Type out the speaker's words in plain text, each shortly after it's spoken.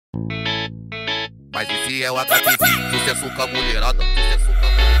Mas esse é o ataquezinho, sucesso com a mulherada, sucesso com a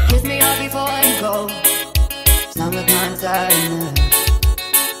mulherada. Kiss me up before you go. Summertime sadness.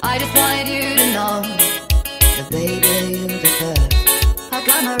 I just wanted you to know that baby you're the best. I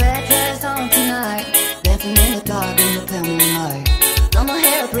got my red dress on tonight, dancing in the dark in the pale moonlight. No more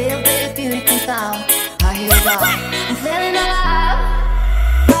hair, real big beauty queen style. I hear it all, I'm feeling alive.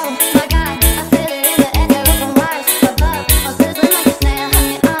 Oh my God, I feel it in the air, there from wires above. I'm sizzling like a snare,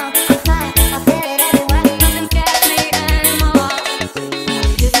 honey, I'm fine. I feel it everywhere, nothing scares me anymore.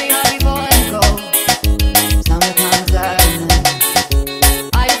 Kiss me up before you go. Summertime sadness.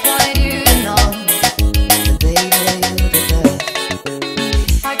 I just wanted you to know that baby you're the best.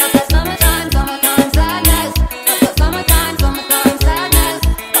 I got that summertime sadness. Got that summertime sadness.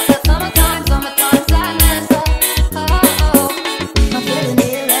 Got that summertime sadness. Oh, oh, oh. I'm feeling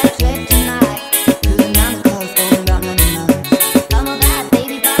electric tonight. Cruising down the coast, going round and round. I'm a bad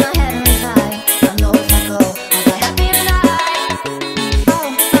baby, got my head on side. I know if I go, I'll be happy tonight. Oh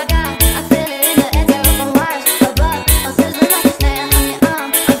my God, I feel it in the air, there from wires above. I'm sizzling like a snare, honey,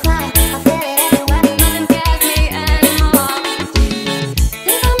 I'm fine. I feel it everywhere, nothing scares me anymore.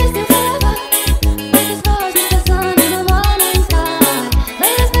 Think I missed you forever, like the stars miss the sun in the morning sky.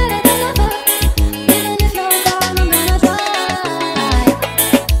 Latest better than ever, even if you're gone, I'm gonna try.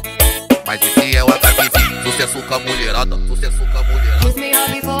 Mas esse é o ataquezinho, sucesso com a mulherada, sucesso com a mulherada. Kiss me up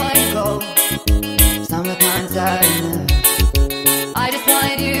before you go. Summertime sadness. I just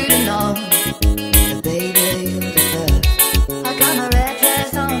wanted you to know that baby you're the best. I got my red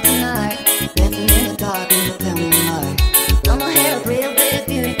dress on tonight, dancing in the dark in the pale moonlight. No more hair, real big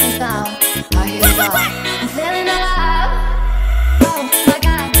beauty queen style. I hear it all, I'm feeling alive. Oh my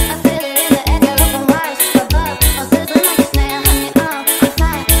God, I feel it in the air, there from wires above. I'm sizzling like a snare, honey, I'm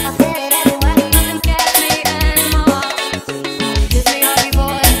fine. I feel it everywhere, nothing scares me anymore. Kiss me up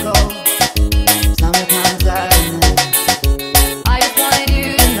before you go. Summertime sadness. I just wanted you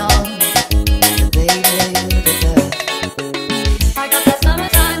to know that baby you're the best. I got that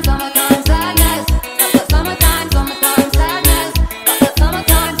summertime sadness. Got that summertime sadness. Got that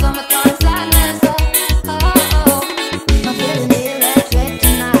summertime sadness. Oh, oh, oh. I'm feeling electric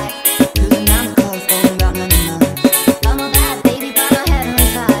tonight. Cruising down the coast, going round and round. I'm a bad baby, got my head on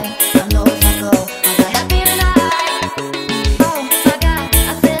side. I know if I go, I'll be happy tonight. Oh my God,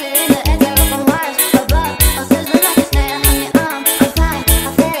 I feel it in the air, there from wires above. I'm sizzling like a snare, honey, I'm fine.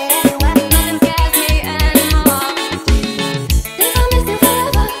 I feel it everywhere, nothing scares me anymore. Think I missed you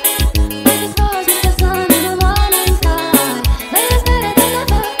forever, like the stars miss the sun in the morning sky. Latest better than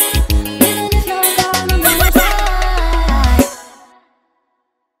ever, even if you're gone, I'm gonna try.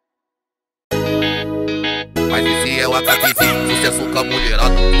 Mas esse é o ataquezinho, sucesso com a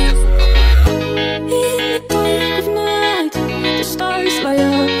mulherada, sucesso com a mulherada. In the dark of night, the stars light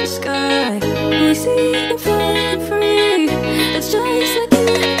up the sky. We see them flying free. It's just like you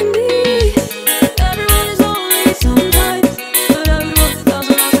and me. Everyone is lonely sometimes, but everyone doesn't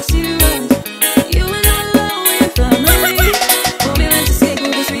want to see the rise. You and I alone, we're family. Hold me, let's escape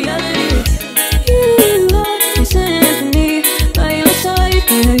with this reality. You are my symphony, by your side,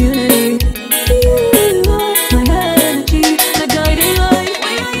 we're unity. You are my energy, the guiding light.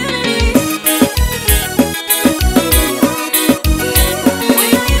 We are unity.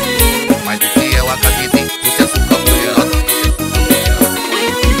 Mas esse é o ataquezinho,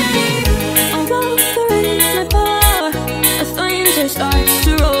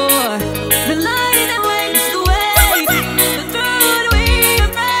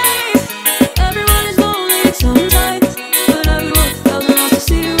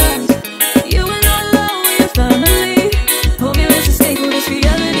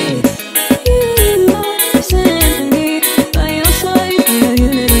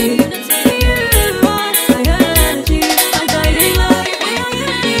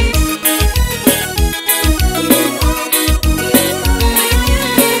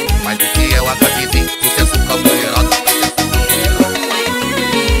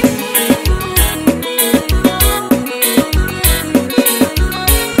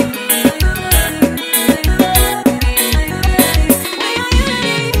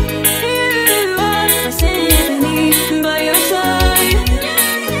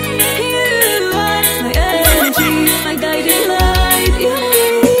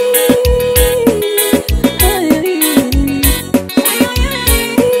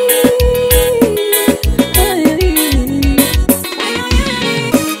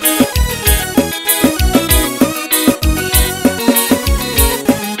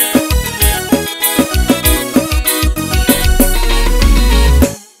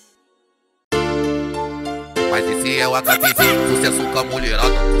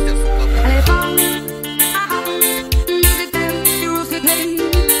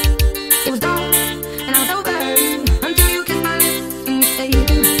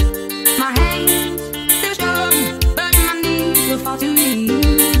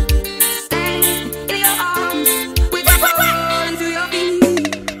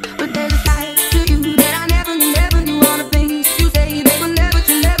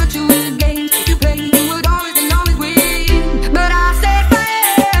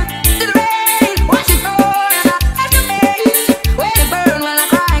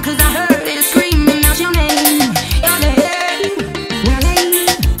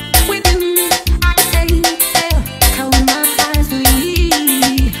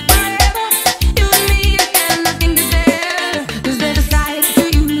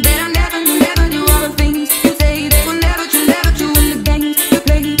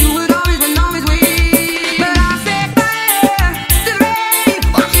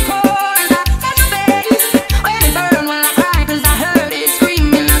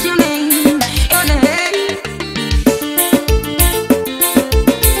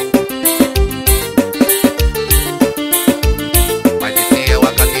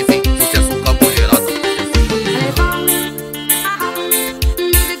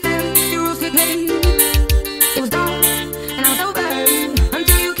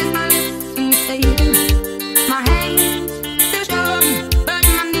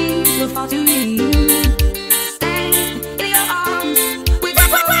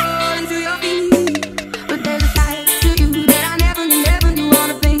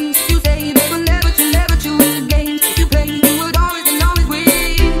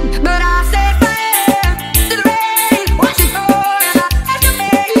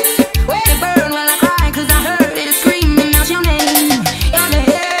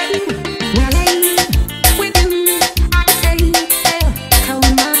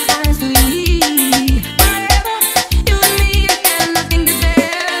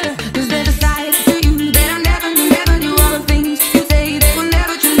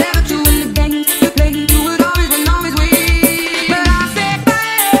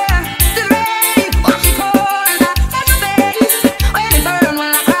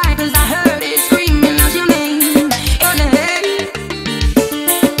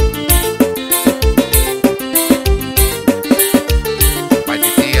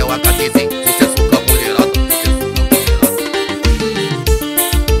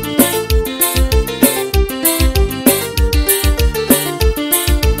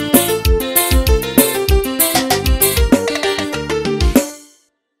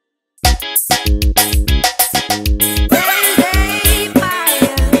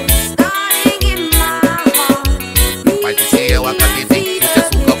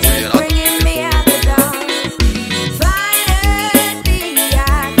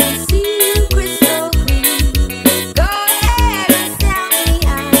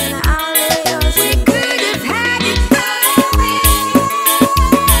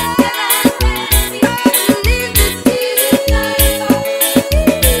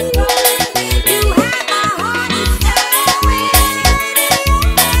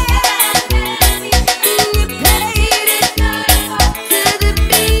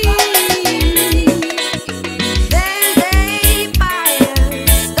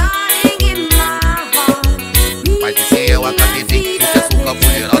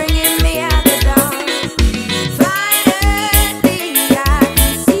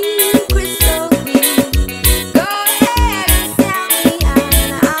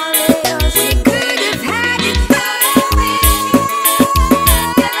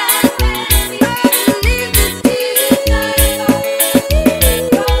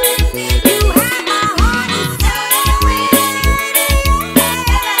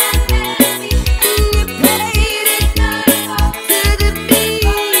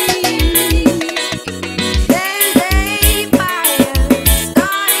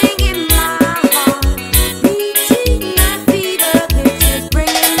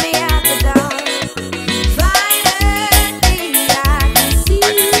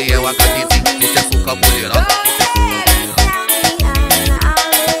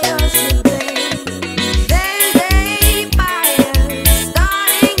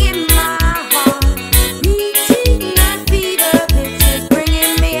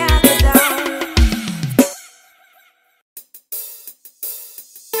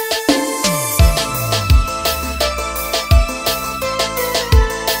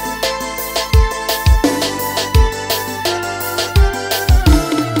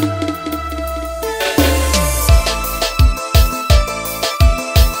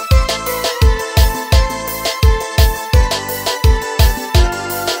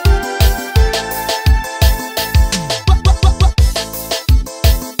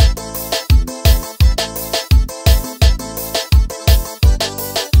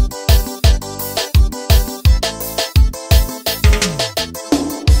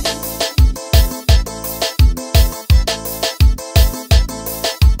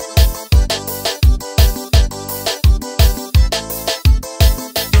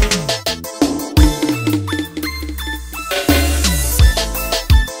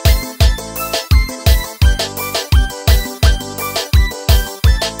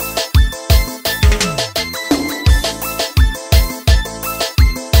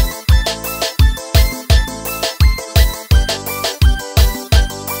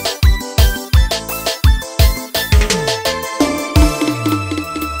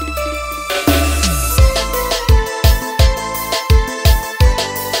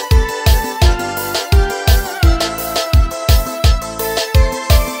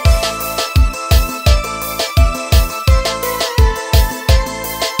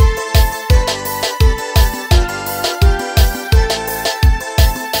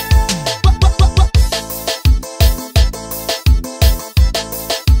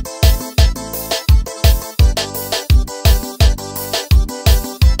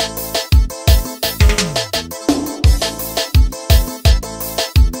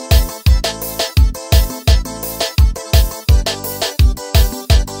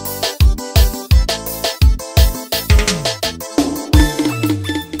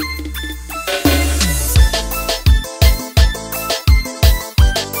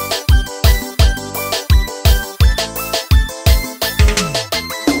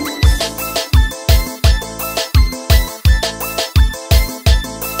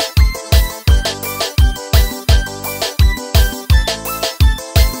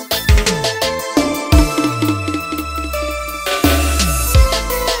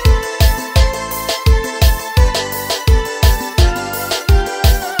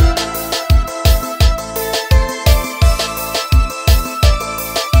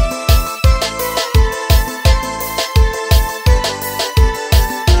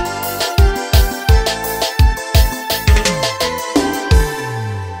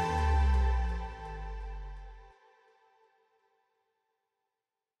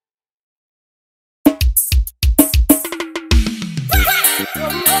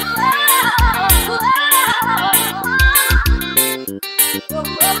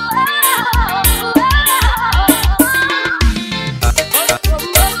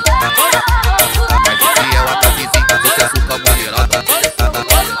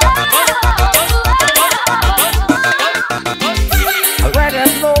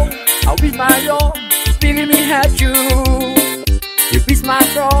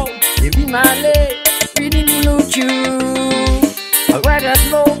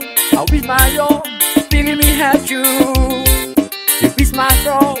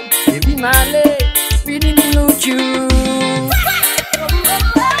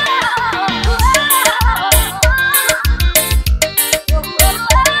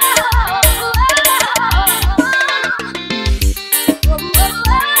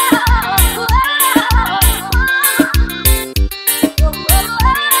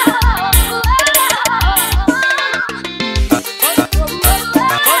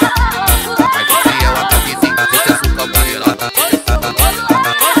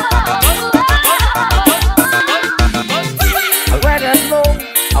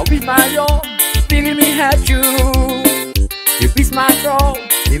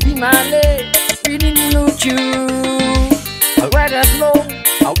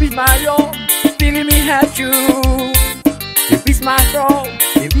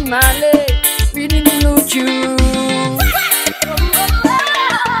 Feeling lucu.